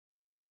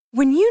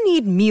When you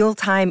need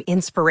mealtime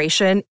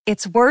inspiration,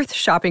 it's worth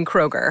shopping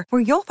Kroger,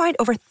 where you'll find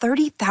over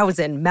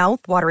 30,000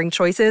 mouth-watering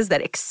choices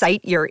that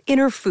excite your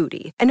inner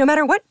foodie. And no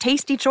matter what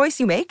tasty choice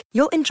you make,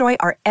 you'll enjoy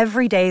our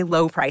everyday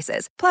low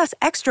prices, plus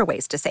extra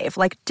ways to save,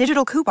 like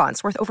digital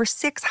coupons worth over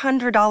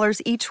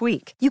 $600 each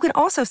week. You can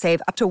also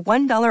save up to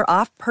 $1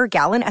 off per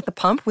gallon at the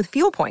pump with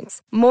fuel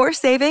points. More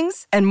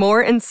savings and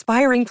more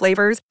inspiring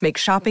flavors make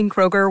shopping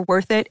Kroger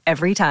worth it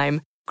every time.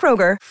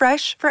 Kroger,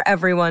 fresh for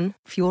everyone.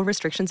 Fuel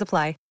restrictions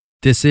apply.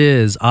 This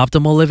is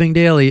Optimal Living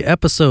Daily,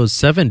 episode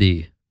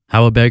 70,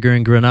 How a Beggar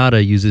in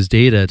Granada Uses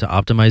Data to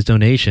Optimize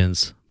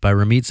Donations, by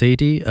Ramit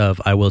Sethi of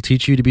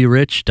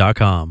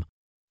IWillTeachYouToBeRich.com.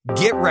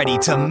 Get ready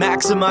to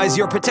maximize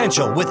your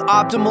potential with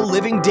Optimal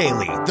Living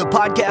Daily, the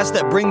podcast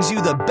that brings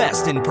you the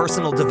best in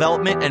personal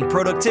development and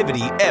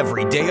productivity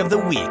every day of the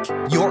week.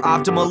 Your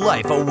optimal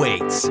life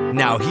awaits.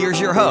 Now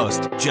here's your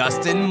host,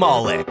 Justin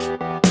Malik.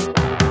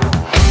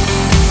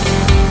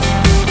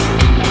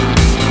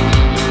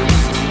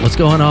 What's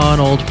going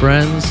on, old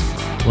friends?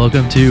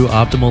 Welcome to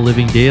Optimal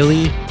Living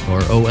Daily,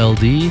 or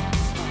OLD,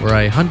 where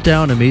I hunt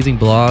down amazing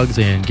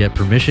blogs and get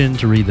permission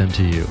to read them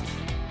to you.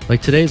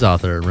 Like today's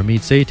author,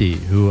 Ramit Sethi,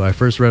 who I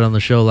first read on the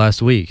show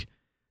last week.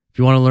 If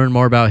you want to learn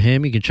more about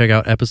him, you can check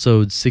out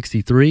episode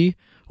 63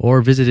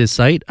 or visit his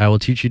site,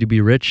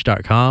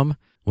 IWillTeachYouToBeRich.com,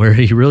 where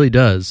he really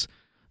does.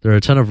 There are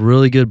a ton of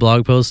really good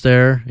blog posts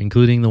there,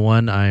 including the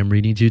one I am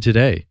reading to you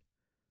today.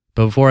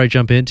 But before I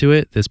jump into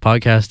it, this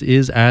podcast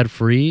is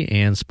ad-free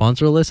and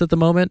sponsorless at the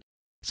moment.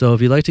 So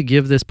if you'd like to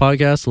give this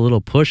podcast a little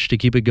push to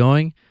keep it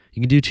going,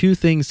 you can do two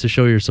things to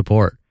show your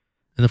support.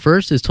 And the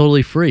first is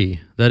totally free.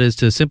 That is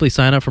to simply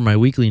sign up for my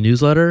weekly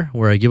newsletter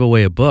where I give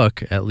away a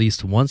book at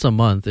least once a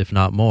month, if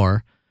not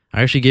more.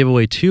 I actually gave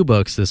away 2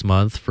 books this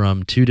month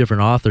from 2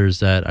 different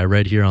authors that I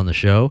read here on the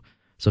show.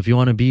 So if you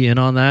want to be in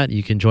on that,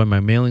 you can join my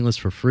mailing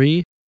list for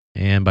free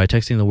and by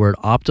texting the word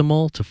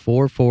optimal to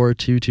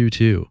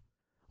 44222.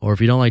 Or if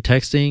you don't like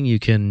texting, you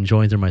can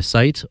join through my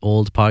site,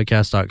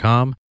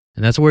 oldpodcast.com.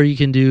 And that's where you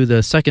can do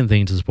the second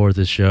thing to support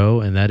this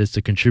show, and that is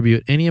to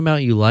contribute any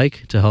amount you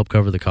like to help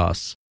cover the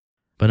costs.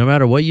 But no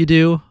matter what you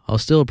do, I'll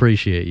still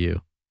appreciate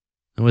you.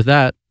 And with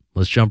that,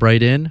 let's jump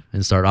right in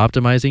and start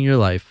optimizing your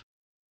life.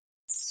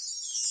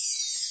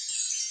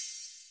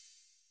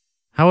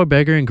 How a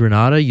Beggar in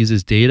Granada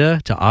Uses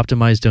Data to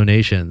Optimize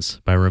Donations,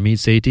 by Ramit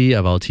Sethi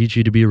of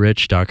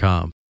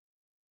IWillTeachYouToBeRich.com.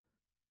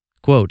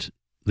 Quote,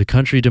 "The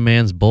country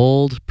demands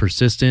bold,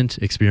 persistent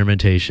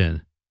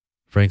experimentation."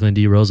 Franklin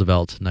D.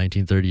 Roosevelt,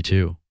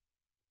 1932.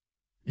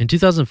 In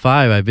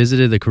 2005, I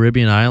visited the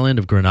Caribbean island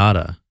of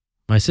Grenada.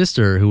 My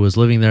sister, who was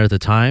living there at the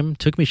time,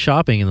 took me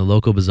shopping in the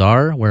local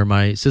bazaar where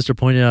my sister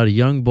pointed out a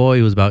young boy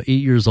who was about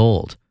 8 years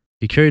old.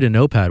 He carried a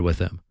notepad with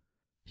him.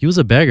 He was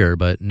a beggar,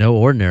 but no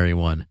ordinary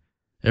one.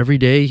 Every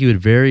day, he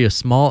would vary a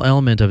small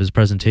element of his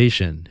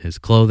presentation, his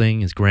clothing,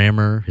 his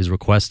grammar, his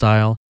request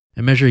style,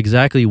 and measure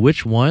exactly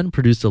which one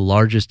produced the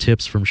largest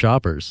tips from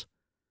shoppers.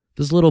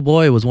 This little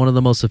boy was one of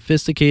the most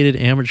sophisticated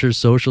amateur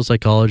social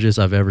psychologists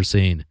I've ever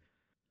seen.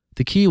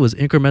 The key was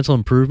incremental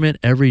improvement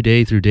every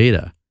day through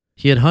data.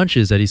 He had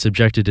hunches that he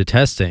subjected to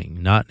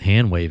testing, not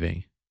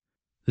hand-waving.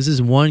 This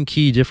is one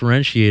key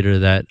differentiator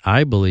that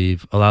I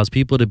believe allows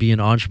people to be an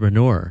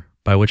entrepreneur,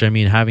 by which I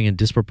mean having a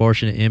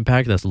disproportionate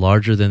impact that's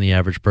larger than the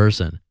average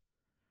person.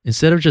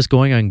 Instead of just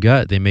going on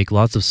gut, they make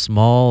lots of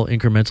small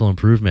incremental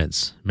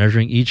improvements,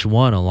 measuring each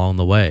one along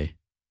the way.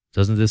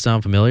 Doesn't this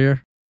sound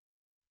familiar?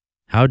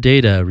 How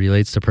data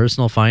relates to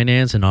personal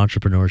finance and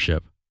entrepreneurship.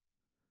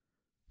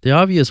 The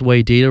obvious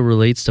way data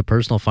relates to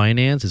personal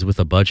finance is with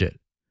a budget.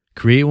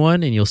 Create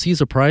one and you'll see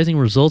surprising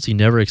results you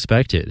never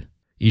expected.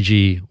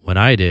 E.g., when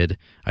I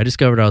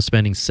discovered I was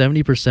spending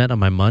 70% of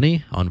my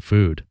money on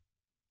food.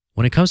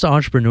 When it comes to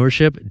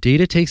entrepreneurship,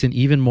 data takes an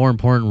even more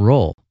important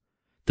role.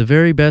 The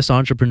very best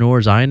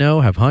entrepreneurs I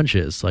know have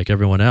hunches, like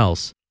everyone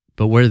else,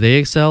 but where they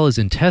excel is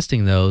in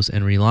testing those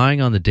and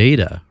relying on the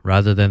data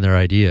rather than their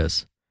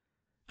ideas.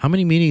 How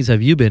many meetings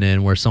have you been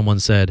in where someone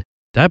said,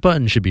 "That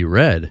button should be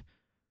red"?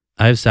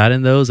 I've sat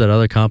in those at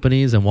other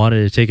companies and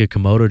wanted to take a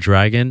Komodo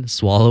dragon,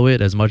 swallow it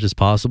as much as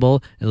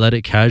possible, and let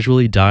it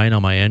casually dine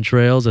on my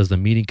entrails as the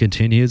meeting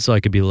continued so I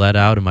could be let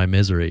out in my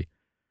misery.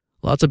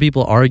 Lots of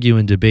people argue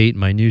and debate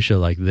minutia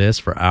like this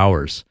for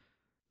hours.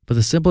 But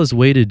the simplest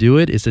way to do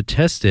it is to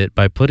test it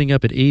by putting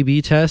up an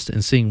A/B test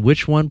and seeing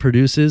which one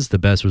produces the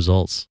best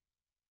results.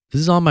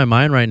 This is on my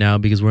mind right now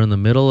because we're in the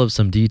middle of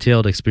some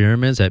detailed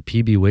experiments at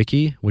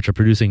PBWiki, which are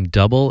producing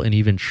double and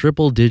even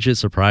triple-digit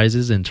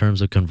surprises in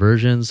terms of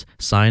conversions,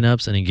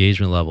 signups, and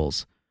engagement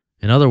levels.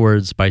 In other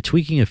words, by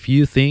tweaking a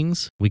few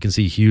things, we can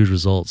see huge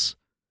results.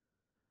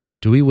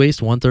 Do we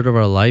waste 1/3 of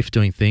our life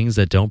doing things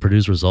that don't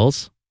produce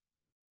results?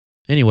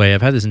 Anyway,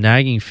 I've had this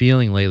nagging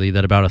feeling lately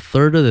that about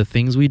 1/3 of the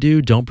things we do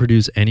don't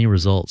produce any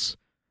results.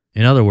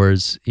 In other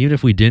words, even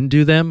if we didn't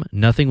do them,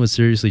 nothing would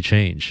seriously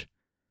change.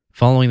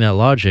 Following that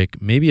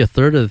logic, maybe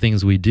 1/3 of the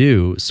things we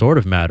do sort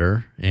of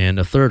matter, and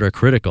 1/3 are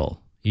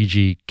critical,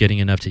 e.g. getting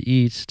enough to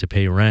eat, to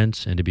pay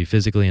rent, and to be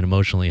physically and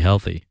emotionally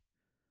healthy.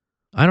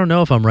 I don't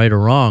know if I'm right or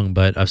wrong,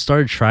 but I've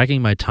started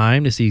tracking my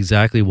time to see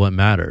exactly what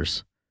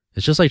matters.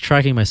 It's just like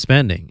tracking my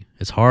spending.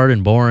 It's hard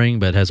and boring,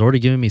 but has already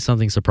given me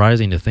something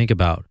surprising to think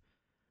about.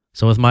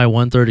 So with my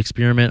 1/3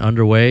 experiment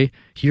underway,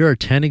 here are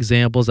 10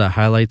 examples that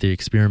highlight the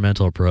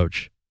experimental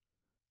approach.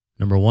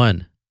 Number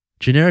 1.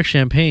 Generic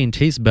champagne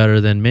tastes better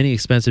than many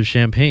expensive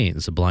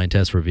champagnes, a blind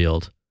test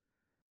revealed.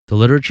 The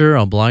literature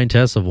on blind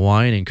tests of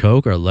wine and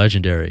Coke are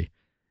legendary.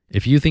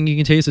 If you think you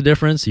can taste the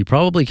difference, you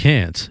probably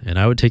can't, and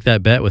I would take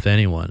that bet with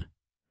anyone.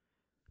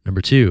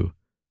 Number 2.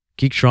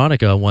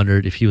 Geektronica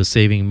wondered if he was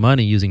saving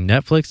money using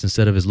Netflix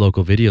instead of his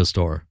local video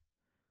store.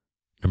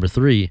 Number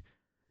 3.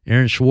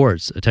 Aaron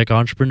Schwartz, a tech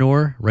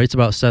entrepreneur, writes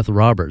about Seth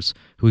Roberts,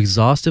 who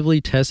exhaustively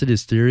tested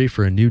his theory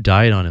for a new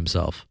diet on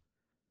himself.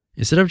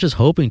 Instead of just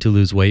hoping to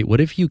lose weight,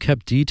 what if you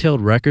kept detailed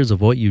records of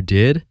what you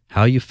did,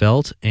 how you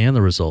felt, and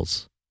the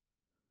results?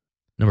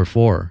 Number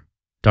 4.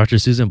 Dr.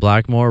 Susan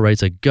Blackmore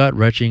writes a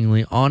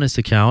gut-wrenchingly honest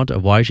account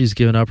of why she's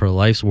given up her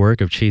life's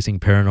work of chasing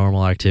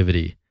paranormal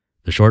activity.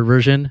 The short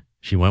version,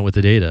 she went with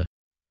the data.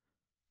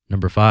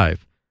 Number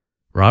 5.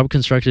 Rob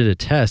constructed a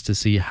test to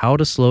see how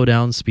to slow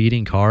down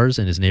speeding cars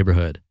in his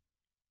neighborhood.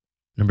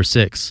 Number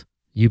 6.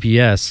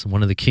 UPS,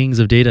 one of the kings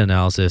of data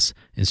analysis,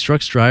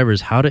 instructs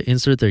drivers how to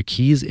insert their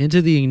keys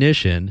into the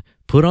ignition,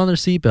 put on their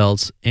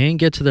seatbelts, and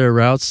get to their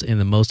routes in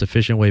the most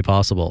efficient way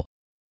possible.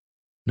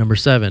 Number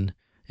 7.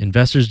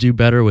 Investors do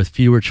better with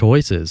fewer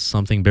choices,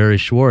 something Barry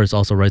Schwartz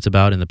also writes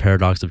about in The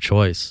Paradox of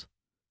Choice.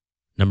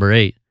 Number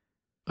 8.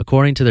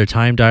 According to their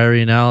Time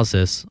Diary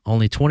analysis,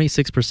 only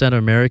 26% of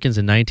Americans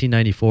in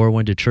 1994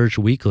 went to church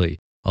weekly,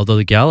 although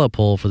the Gallup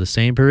poll for the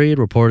same period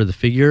reported the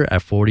figure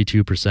at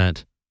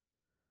 42%.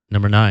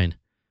 Number 9.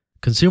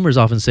 Consumers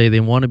often say they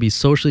want to be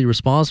socially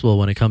responsible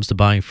when it comes to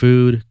buying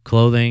food,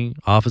 clothing,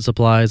 office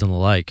supplies, and the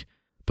like,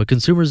 but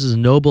consumers'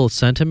 noble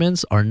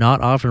sentiments are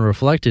not often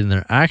reflected in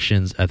their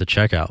actions at the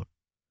checkout.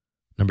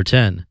 Number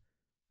 10.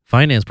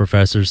 Finance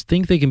professors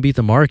think they can beat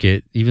the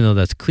market, even though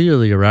that's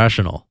clearly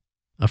irrational.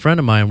 A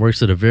friend of mine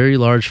works at a very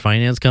large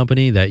finance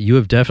company that you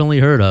have definitely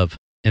heard of,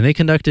 and they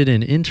conducted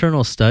an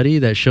internal study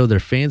that showed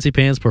their fancy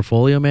pants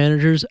portfolio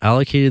managers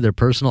allocated their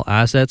personal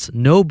assets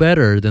no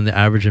better than the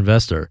average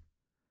investor.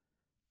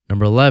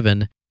 Number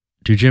 11.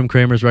 Do Jim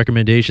Cramer's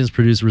recommendations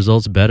produce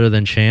results better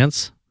than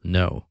chance?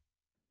 No.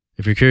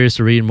 If you're curious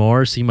to read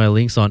more, see my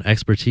links on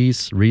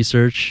expertise,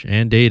 research,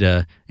 and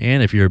data,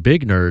 and if you're a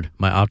big nerd,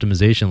 my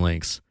optimization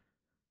links.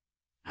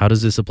 How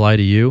does this apply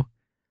to you?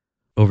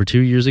 Over 2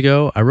 years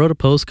ago, I wrote a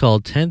post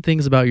called 10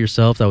 Things About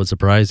Yourself That Would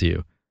Surprise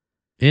You.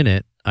 In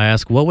it, I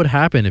ask what would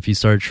happen if you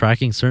started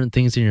tracking certain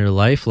things in your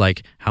life,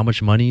 like how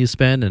much money you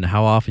spend and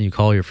how often you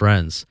call your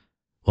friends.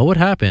 What would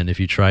happen if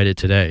you tried it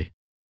today?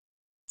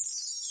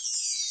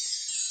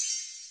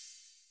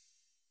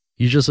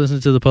 You just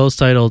listened to the post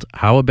titled,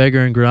 How a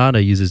Beggar in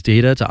Granada Uses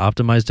Data to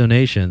Optimize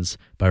Donations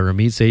by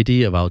Ramit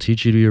Sethi of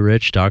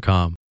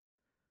I'llTeachYouToBeRich.com.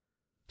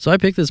 So I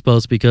picked this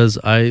post because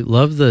I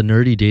love the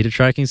nerdy data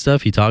tracking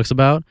stuff he talks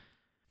about.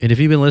 And if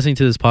you've been listening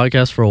to this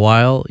podcast for a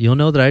while, you'll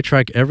know that I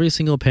track every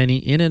single penny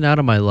in and out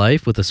of my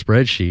life with a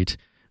spreadsheet,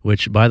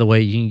 which, by the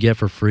way, you can get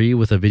for free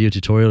with a video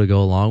tutorial to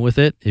go along with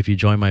it if you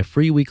join my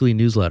free weekly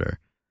newsletter.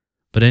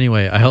 But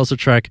anyway, I also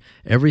track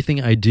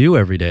everything I do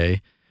every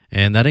day,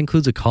 and that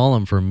includes a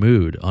column for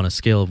mood on a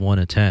scale of 1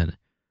 to 10.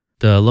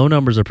 The low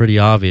numbers are pretty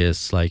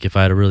obvious, like if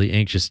I had a really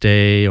anxious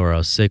day, or I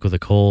was sick with a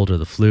cold or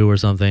the flu or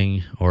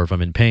something, or if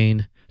I'm in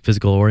pain,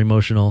 physical or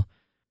emotional.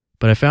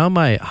 But I found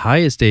my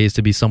highest days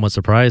to be somewhat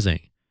surprising.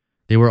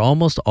 They were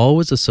almost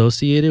always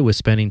associated with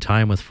spending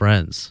time with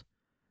friends.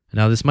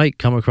 Now, this might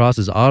come across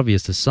as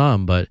obvious to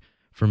some, but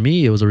for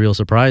me, it was a real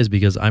surprise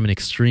because I'm an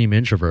extreme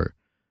introvert,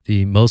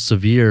 the most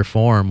severe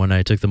form when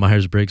I took the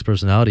Myers-Briggs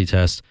personality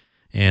test,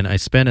 and I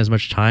spent as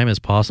much time as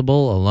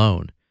possible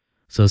alone.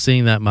 So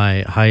seeing that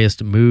my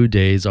highest mood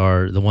days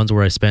are the ones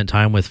where I spent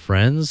time with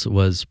friends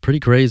was pretty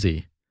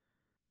crazy.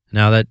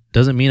 Now, that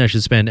doesn't mean I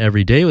should spend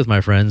every day with my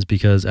friends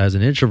because as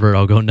an introvert,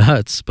 I'll go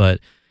nuts, but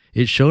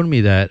it showed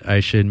me that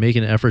I should make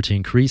an effort to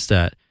increase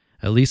that,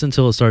 at least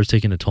until it starts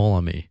taking a toll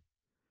on me.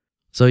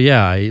 So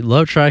yeah, I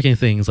love tracking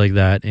things like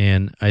that,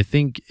 and I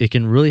think it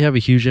can really have a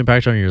huge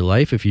impact on your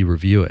life if you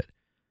review it.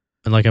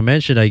 And like I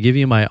mentioned, I give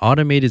you my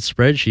automated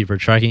spreadsheet for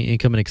tracking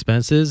income and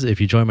expenses if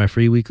you join my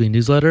free weekly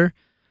newsletter.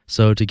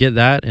 So to get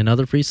that and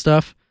other free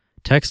stuff,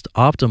 text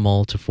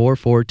OPTIMAL to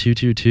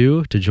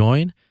 44222 to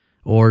join,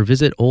 or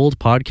visit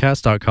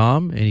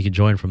oldpodcast.com and you can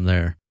join from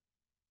there.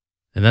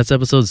 And that's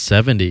episode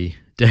 70.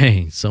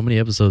 Dang, so many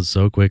episodes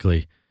so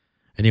quickly.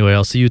 Anyway,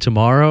 I'll see you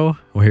tomorrow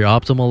where your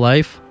optimal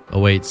life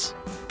awaits.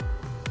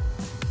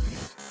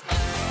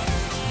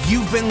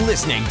 You've been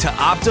listening to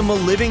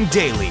Optimal Living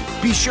Daily.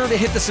 Be sure to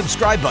hit the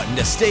subscribe button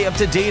to stay up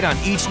to date on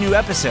each new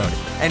episode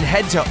and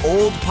head to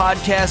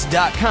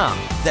oldpodcast.com.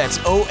 That's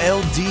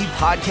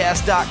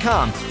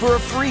OLDpodcast.com for a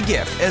free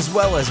gift as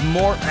well as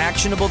more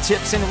actionable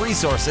tips and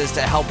resources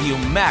to help you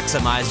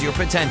maximize your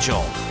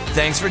potential.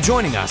 Thanks for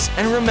joining us,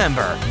 and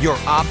remember, your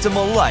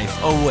optimal life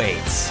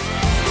awaits.